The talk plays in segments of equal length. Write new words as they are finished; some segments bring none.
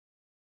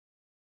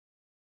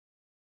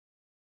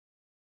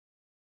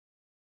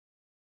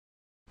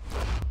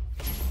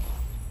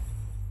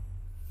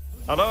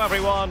Hello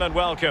everyone and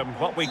welcome.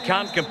 What we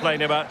can't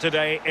complain about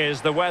today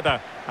is the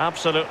weather.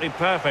 Absolutely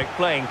perfect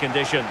playing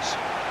conditions.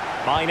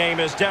 My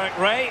name is Derek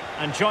Ray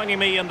and joining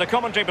me in the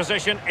commentary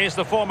position is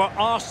the former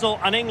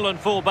Arsenal and England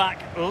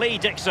fullback Lee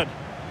Dixon.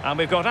 And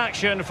we've got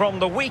action from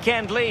the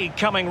weekend league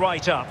coming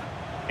right up.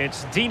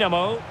 It's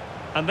Dinamo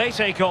and they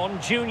take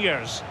on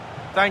Juniors.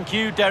 Thank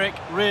you, Derek.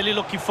 Really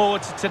looking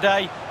forward to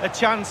today. A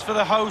chance for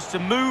the host to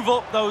move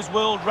up those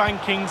world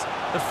rankings.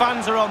 The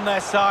fans are on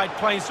their side,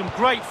 playing some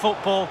great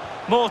football.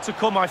 More to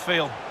come, I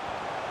feel.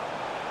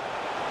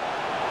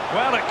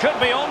 Well, it could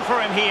be on for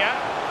him here.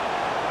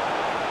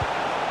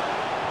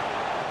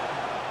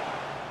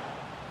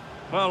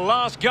 Well,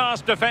 last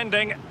gasp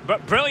defending,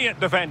 but brilliant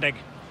defending.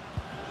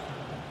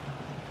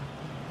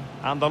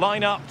 And the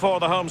lineup for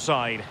the home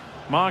side.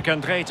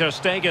 Marc-Andre ter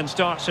Stegen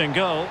starts in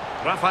goal.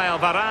 Rafael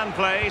Varane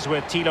plays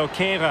with Thilo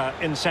Kehrer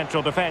in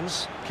central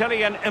defence.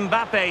 Kylian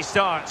Mbappe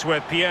starts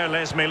with Pierre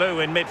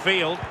Lesmelou in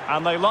midfield.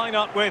 And they line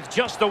up with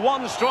just the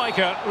one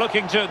striker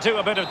looking to do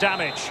a bit of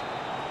damage.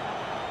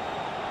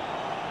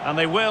 And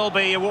they will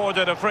be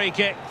awarded a free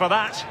kick for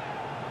that.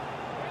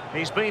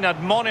 He's been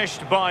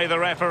admonished by the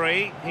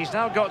referee. He's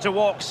now got to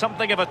walk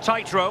something of a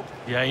tightrope.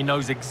 Yeah, he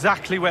knows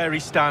exactly where he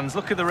stands.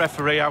 Look at the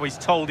referee, how he's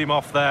told him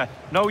off there.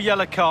 No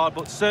yellow card,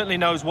 but certainly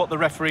knows what the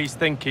referee's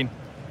thinking.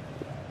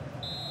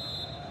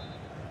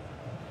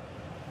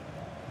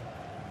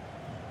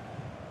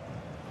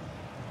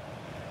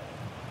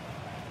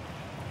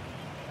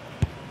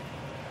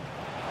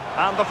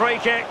 And the free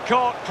kick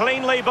caught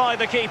cleanly by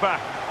the keeper.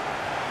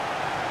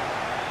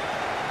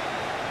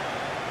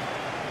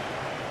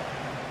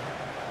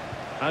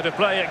 Out of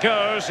play it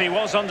goes. He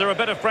was under a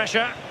bit of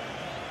pressure.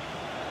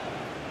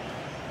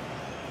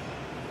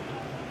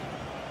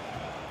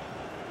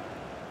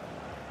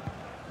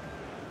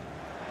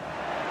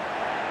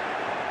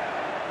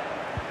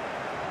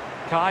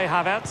 Kai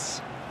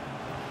Havertz.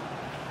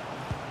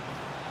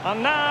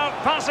 And now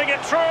passing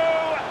it through.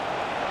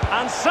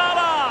 And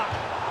Salah.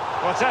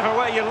 Whatever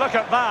way you look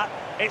at that,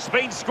 it's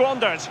been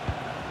squandered.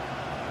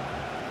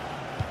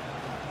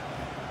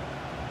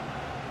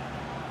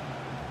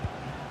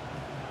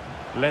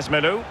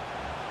 Lesmelou.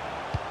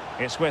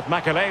 It's with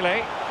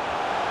Makelele.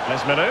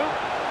 Lesmelou.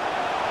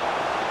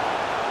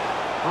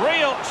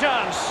 Real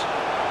chance.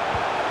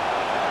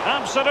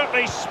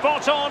 Absolutely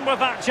spot on with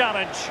that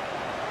challenge.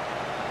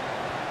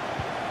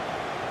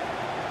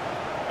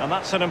 And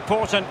that's an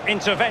important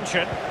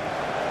intervention.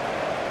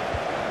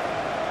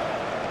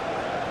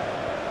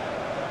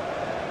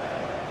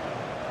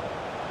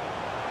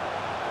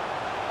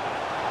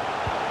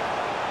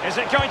 Is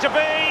it going to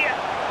be?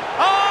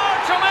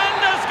 Oh,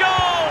 tremendous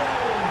goal!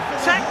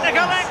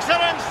 Technical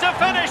excellence to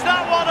finish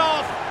that one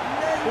off.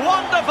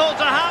 Wonderful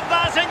to have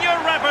that in your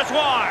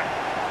repertoire.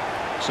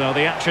 So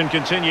the action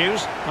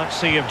continues. Let's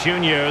see if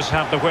Juniors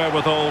have the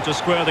wherewithal to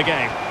square the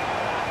game.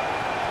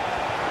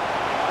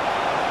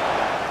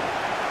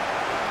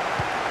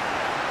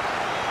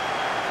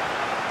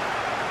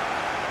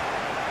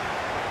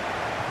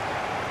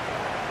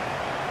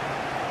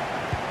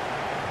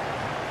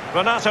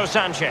 Renato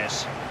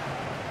Sanchez.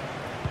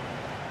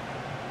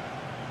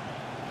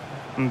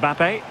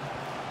 Mbappe.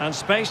 And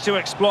space to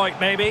exploit,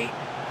 maybe.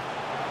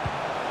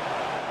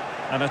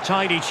 And a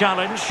tidy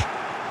challenge.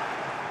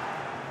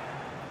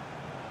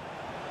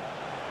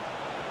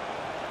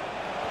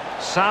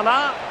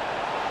 Salah.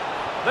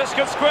 This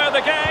could square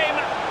the game.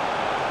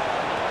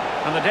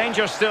 And the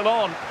danger's still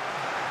on.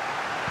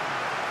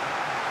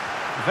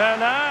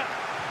 Werner.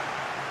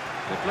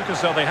 It looked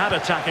as though they had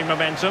attacking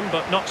momentum,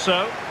 but not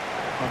so.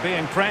 They're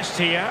being pressed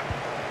here.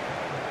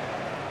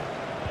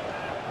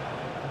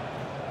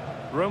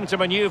 Room to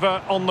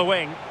manoeuvre on the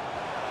wing.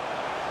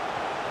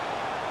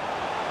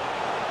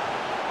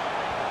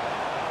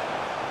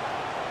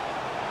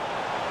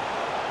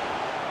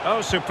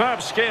 Oh,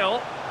 superb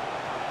skill.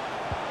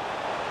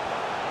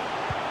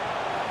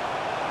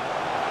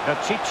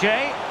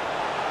 Chiche.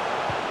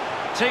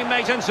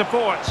 Teammate in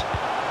support.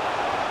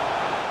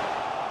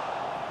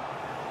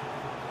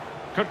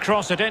 Could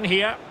cross it in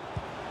here.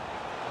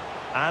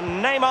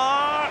 And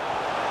Neymar.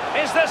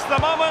 Is this the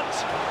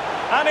moment?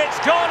 And it's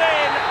gone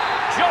in.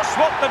 Just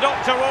what the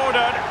doctor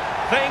ordered.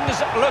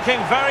 Things looking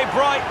very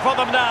bright for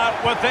them now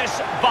with this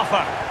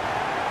buffer.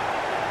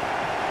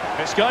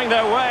 It's going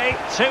their way,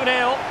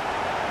 2-0.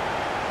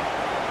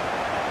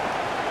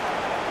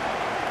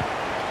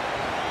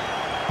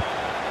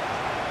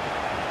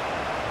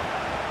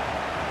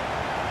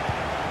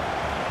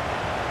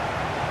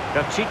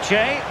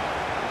 Chiche.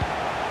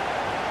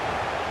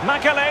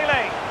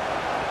 Makelele.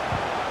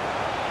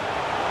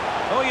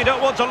 Oh, you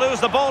don't want to lose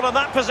the ball in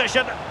that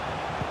position.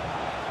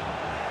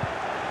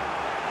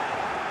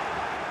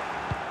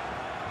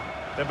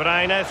 De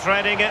Bruyne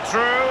threading it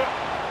through.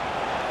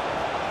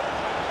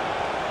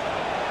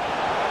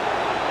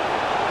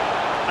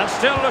 And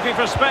still looking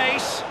for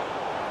space.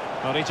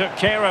 Well, he took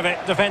care of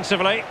it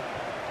defensively.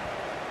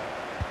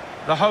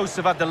 The hosts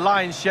have had the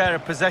lion's share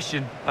of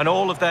possession, and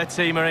all of their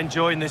team are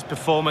enjoying this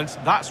performance.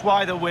 That's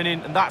why they're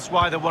winning, and that's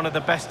why they're one of the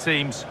best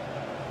teams.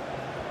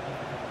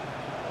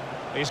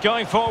 He's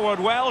going forward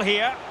well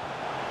here.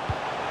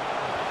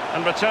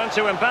 And return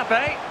to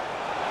Mbappe.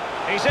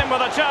 He's in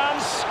with a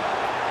chance.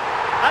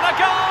 And a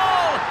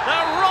goal!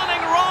 They're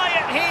running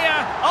riot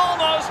here,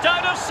 almost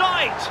out of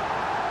sight.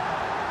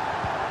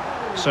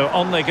 So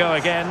on they go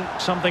again.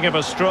 Something of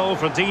a stroll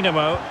for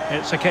Dinamo.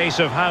 It's a case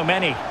of how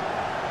many.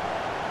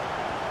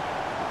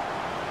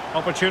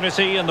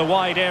 Opportunity in the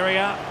wide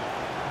area.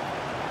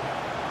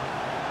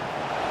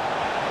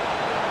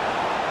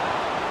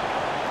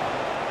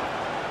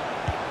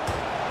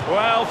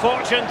 Well,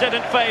 fortune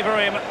didn't favour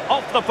him.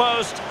 Off the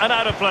post and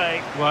out of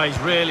play. Well, he's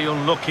really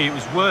unlucky. It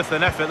was worth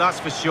an effort, that's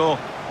for sure.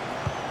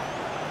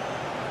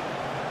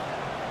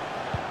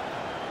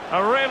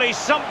 A really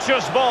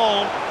sumptuous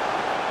ball.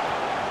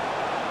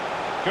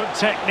 Good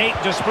technique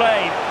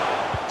displayed.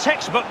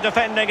 Textbook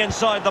defending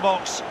inside the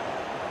box.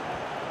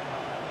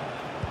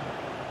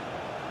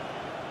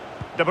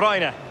 De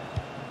Bruyne.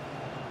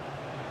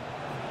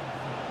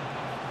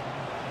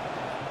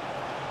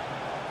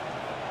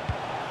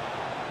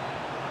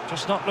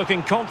 Just not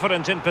looking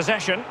confident in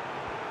possession.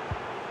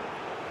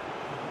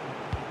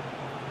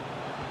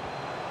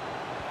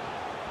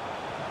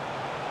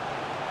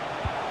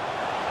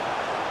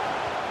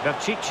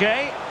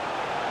 Berchiche.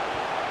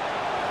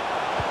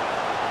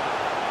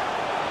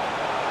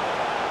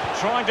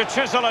 Trying to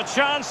chisel a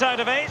chance out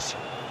of it.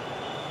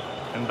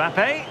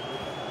 Mbappe.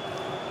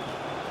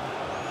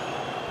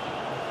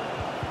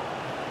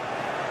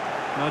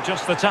 Well,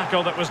 just the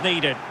tackle that was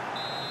needed.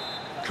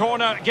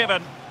 Corner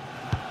given.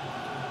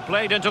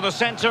 Played into the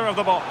centre of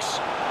the box.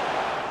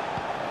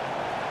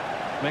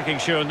 Making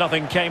sure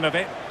nothing came of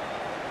it.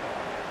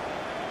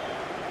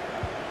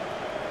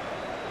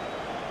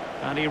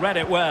 And he read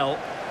it well.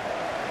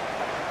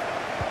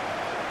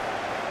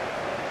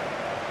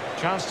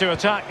 Chance to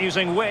attack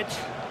using wit.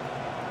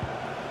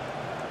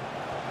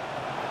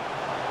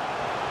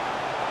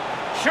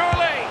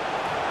 Surely,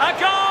 a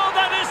goal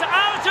that is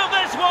out of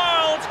this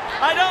world.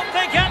 I don't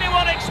think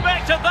anyone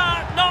expected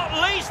that, not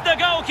least the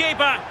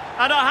goalkeeper.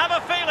 And I have a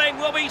feeling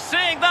we'll be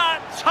seeing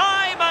that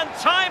time and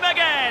time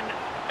again.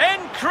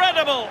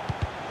 Incredible.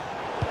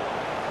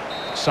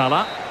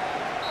 Salah.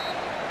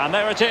 And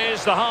there it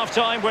is, the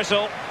half-time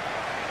whistle.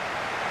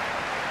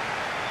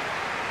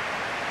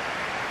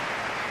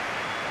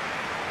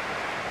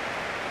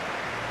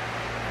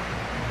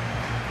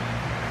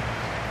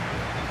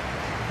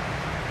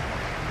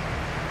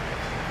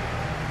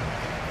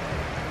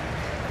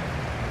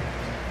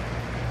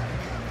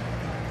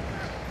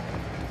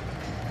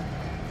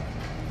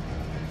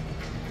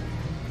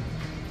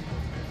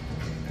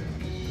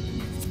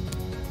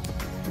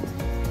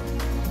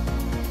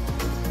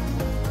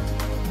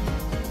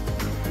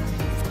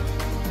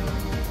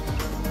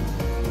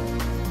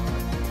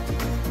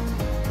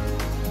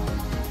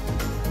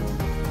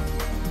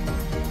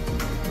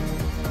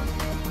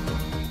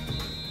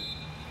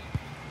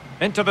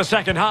 Into the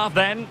second half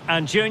then,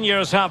 and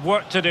juniors have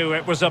work to do.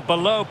 It was a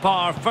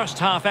below-par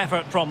first-half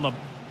effort from them.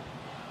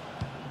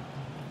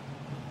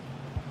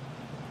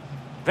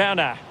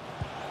 Werner.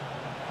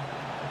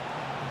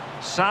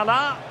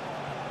 Salah.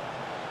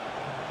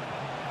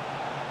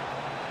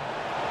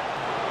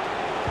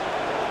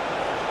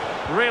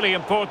 Really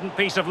important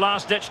piece of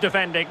last-ditch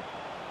defending.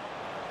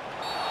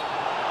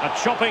 A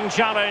chopping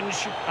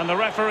challenge, and the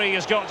referee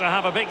has got to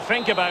have a big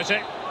think about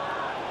it.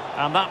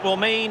 And that will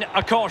mean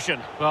a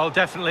caution. Well,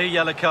 definitely a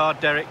yellow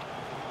card, Derek.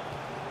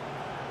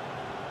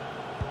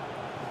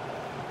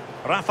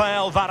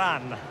 Rafael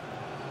Varane.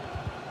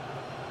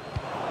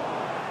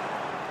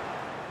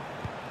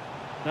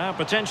 Now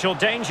potential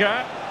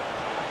danger.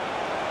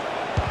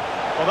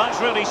 Well, that's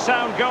really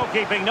sound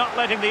goalkeeping, not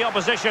letting the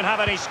opposition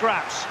have any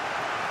scraps.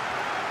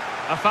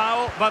 A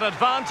foul, but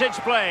advantage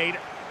played.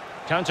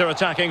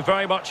 Counter-attacking,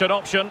 very much an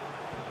option.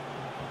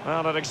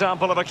 Well, an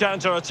example of a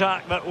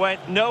counter-attack that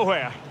went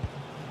nowhere.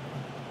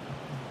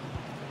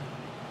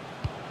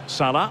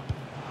 Salah.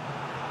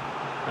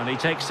 And he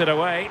takes it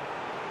away.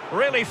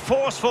 Really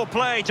forceful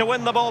play to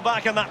win the ball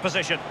back in that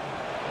position.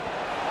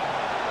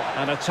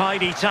 And a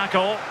tidy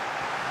tackle.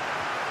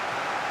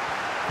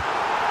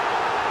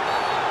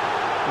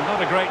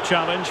 Not a great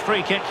challenge.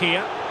 Free kick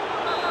here.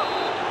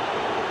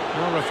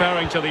 Well,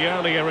 referring to the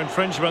earlier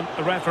infringement,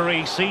 the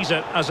referee sees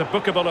it as a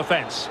bookable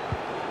offence.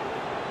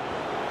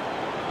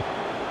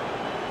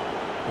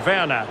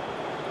 Werner.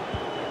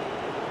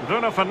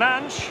 Bruno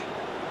Fernandes.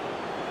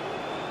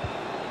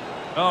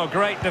 Oh,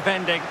 great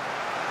defending.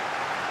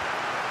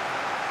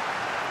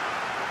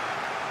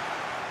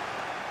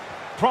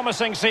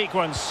 Promising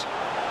sequence.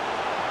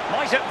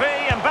 Might it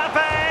be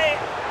Mbappe?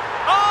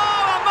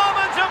 Oh, a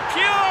moment of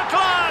pure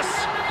class!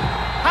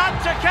 Had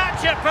to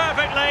catch it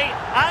perfectly,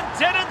 and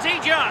didn't he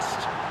just?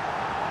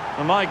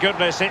 Oh, my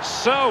goodness, it's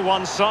so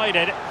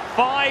one-sided.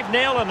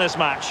 5-0 in this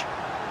match.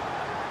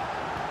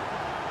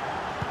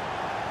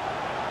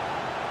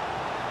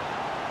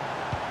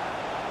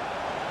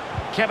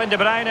 Kevin De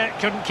Bruyne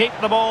couldn't keep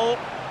the ball.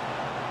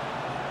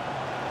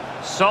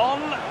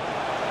 Son.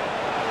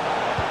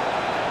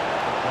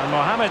 And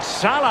Mohamed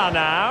Salah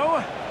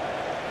now.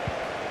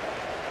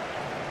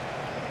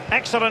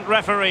 Excellent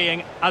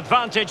refereeing,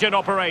 advantage in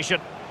operation.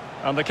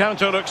 And the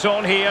counter looks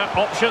on here,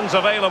 options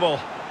available.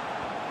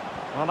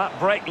 Well, that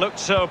break looked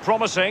so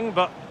promising,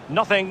 but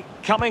nothing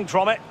coming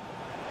from it.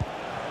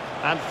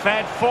 And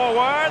fed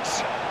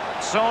forwards.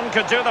 Son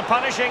could do the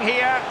punishing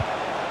here.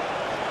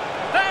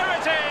 There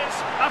it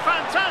is! A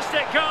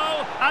fantastic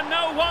goal, and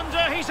no wonder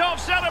he's off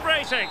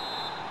celebrating.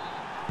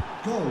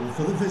 Goal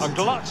for the visitors. A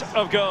glut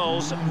of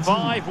goals,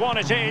 5-1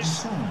 it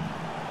is.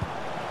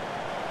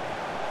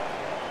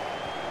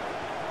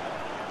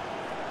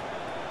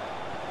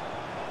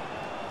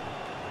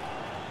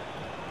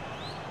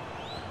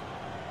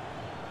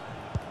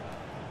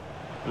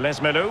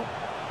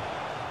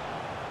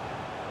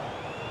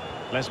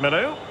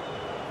 Lesmelou.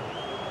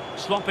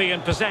 Sloppy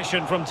in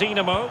possession from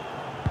Dinamo.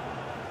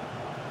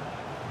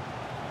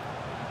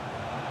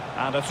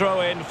 And a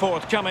throw-in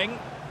forthcoming.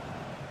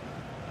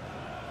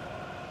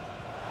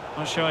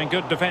 Showing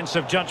good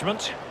defensive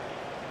judgment.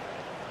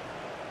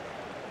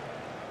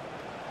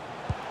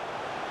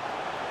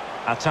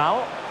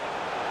 Atal.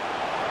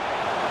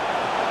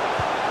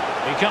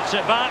 He cuts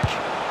it back.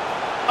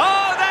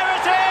 Oh, there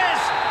it is!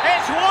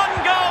 It's one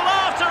goal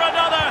after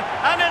another,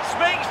 and it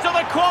speaks to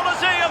the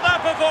quality of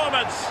their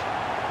performance.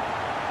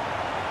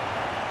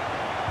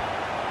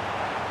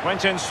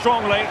 Went in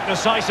strongly,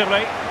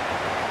 decisively.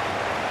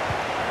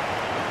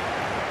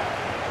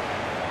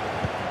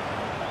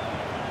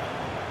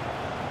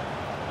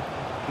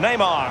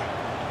 Neymar.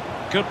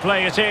 Could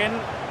play it in.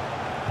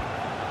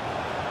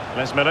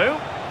 Lesmelou.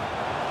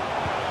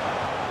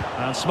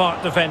 And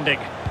smart defending.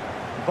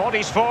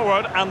 Bodies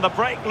forward and the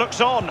break looks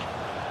on.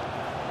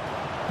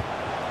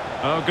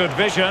 Oh, good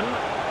vision.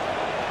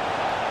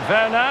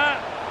 Werner.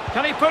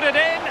 Can he put it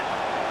in?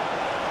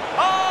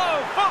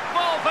 Oh,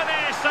 football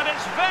finesse at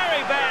its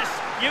very best.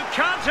 You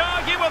can't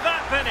argue with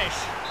that finish.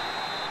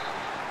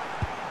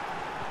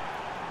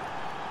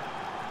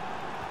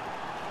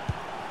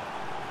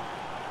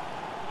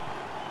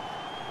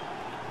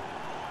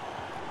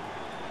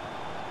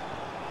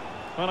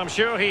 Well, I'm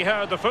sure he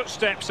heard the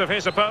footsteps of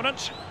his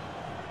opponent.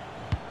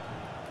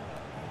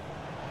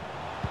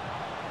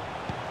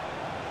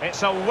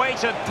 It's a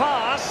weighted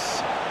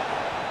pass.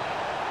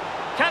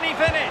 Can he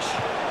finish?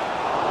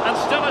 And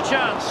still a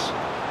chance.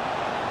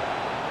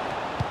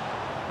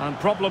 And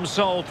problem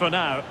solved for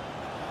now.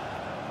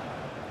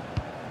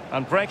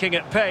 And breaking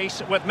at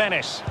pace with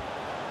menace.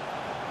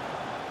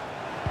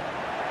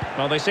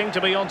 Well, they seem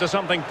to be onto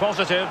something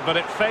positive, but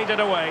it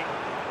faded away.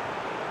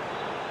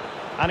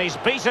 And he's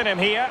beaten him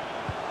here.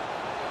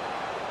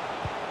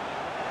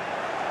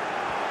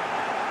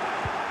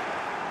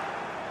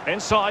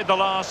 Inside the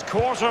last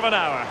quarter of an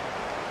hour.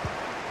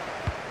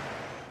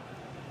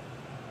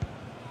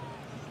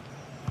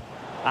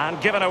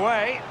 And given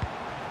away.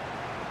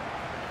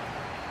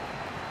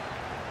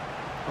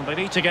 And they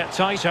need to get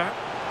tighter.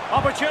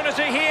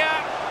 Opportunity here.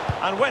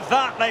 And with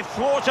that, they've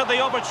thwarted the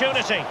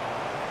opportunity.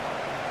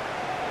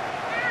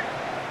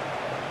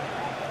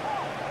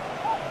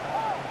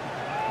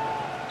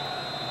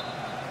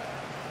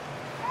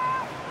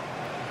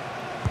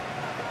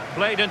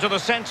 Played into the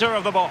centre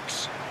of the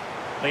box.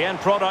 The end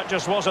product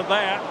just wasn't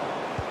there.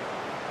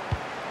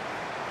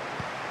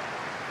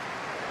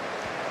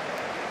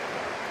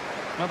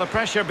 Now the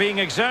pressure being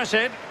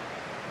exerted.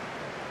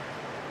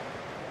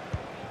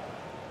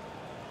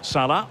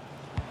 Salah.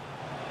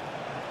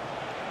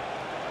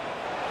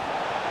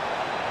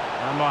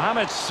 And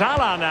Mohamed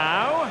Salah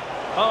now.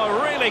 Oh,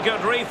 really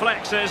good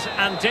reflexes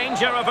and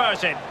danger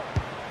averted.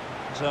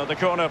 So the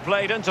corner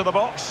played into the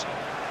box.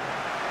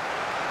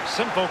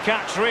 Simple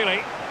catch,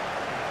 really.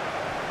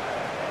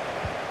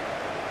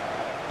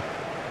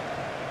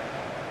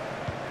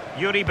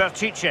 Yuri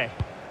Berchiche.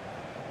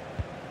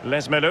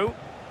 Lesmelou.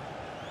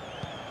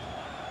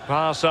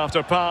 Pass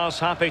after pass,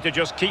 happy to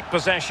just keep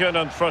possession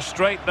and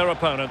frustrate their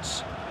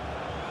opponents.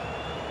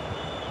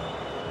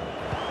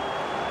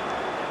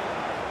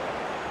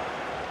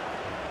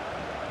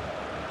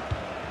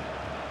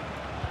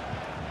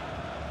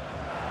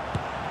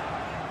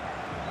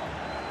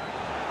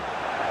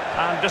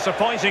 And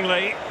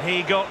disappointingly,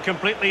 he got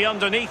completely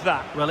underneath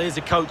that. Well, here's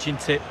a coaching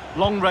tip.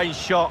 Long-range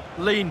shot,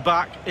 lean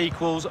back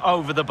equals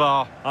over the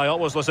bar. I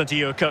always listen to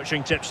your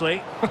coaching tips,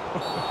 Lee.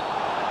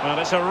 Well,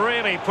 it's a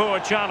really poor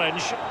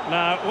challenge.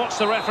 Now, what's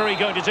the referee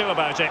going to do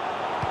about it?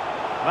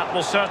 That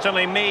will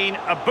certainly mean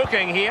a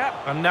booking here.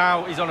 And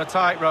now he's on a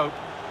tightrope.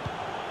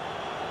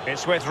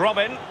 It's with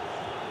Robin.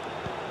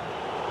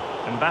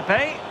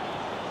 Mbappe.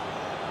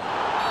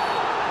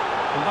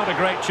 Not a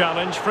great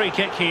challenge. Free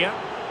kick here.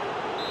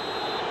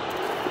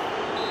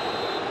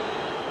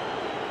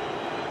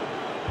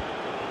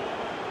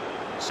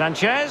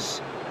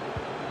 Sanchez.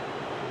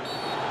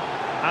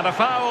 And a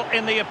foul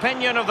in the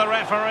opinion of the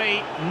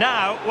referee.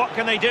 Now, what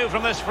can they do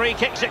from this free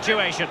kick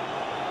situation?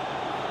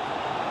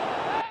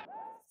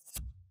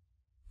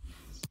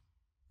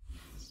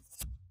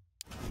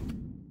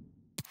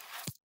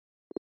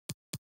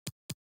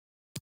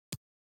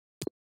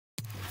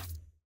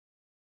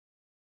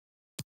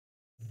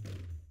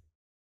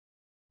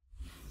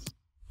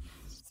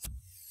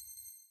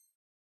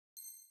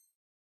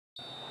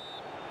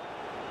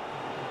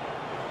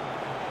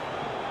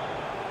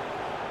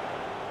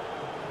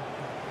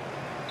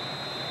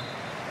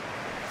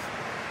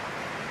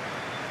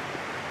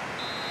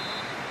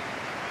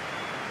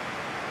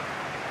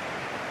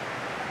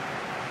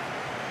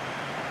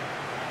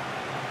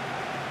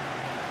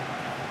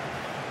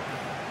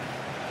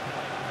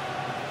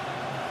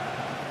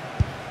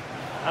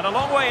 And a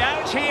long way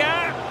out here.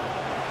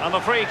 And the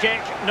free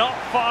kick not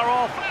far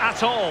off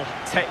at all.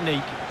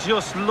 Technique.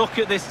 Just look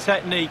at this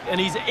technique. And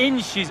he's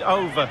inches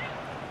over.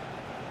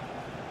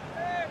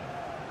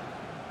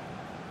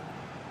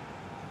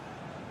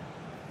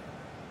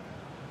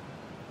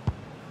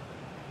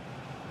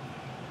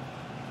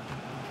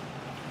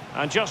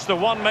 And just the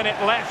 1 minute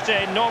left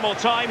in normal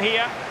time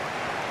here.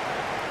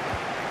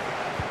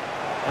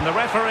 And the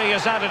referee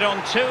has added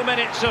on 2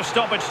 minutes of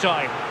stoppage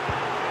time.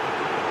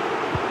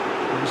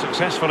 And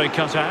successfully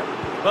cut out.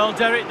 Well,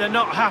 Derek, they're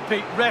not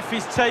happy. Ref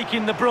is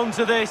taking the brunt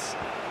of this.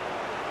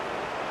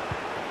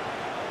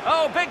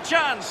 Oh, big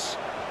chance.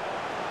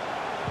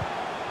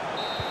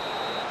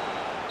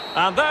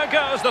 And there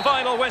goes the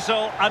final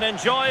whistle. An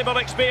enjoyable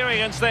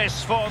experience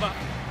this for them.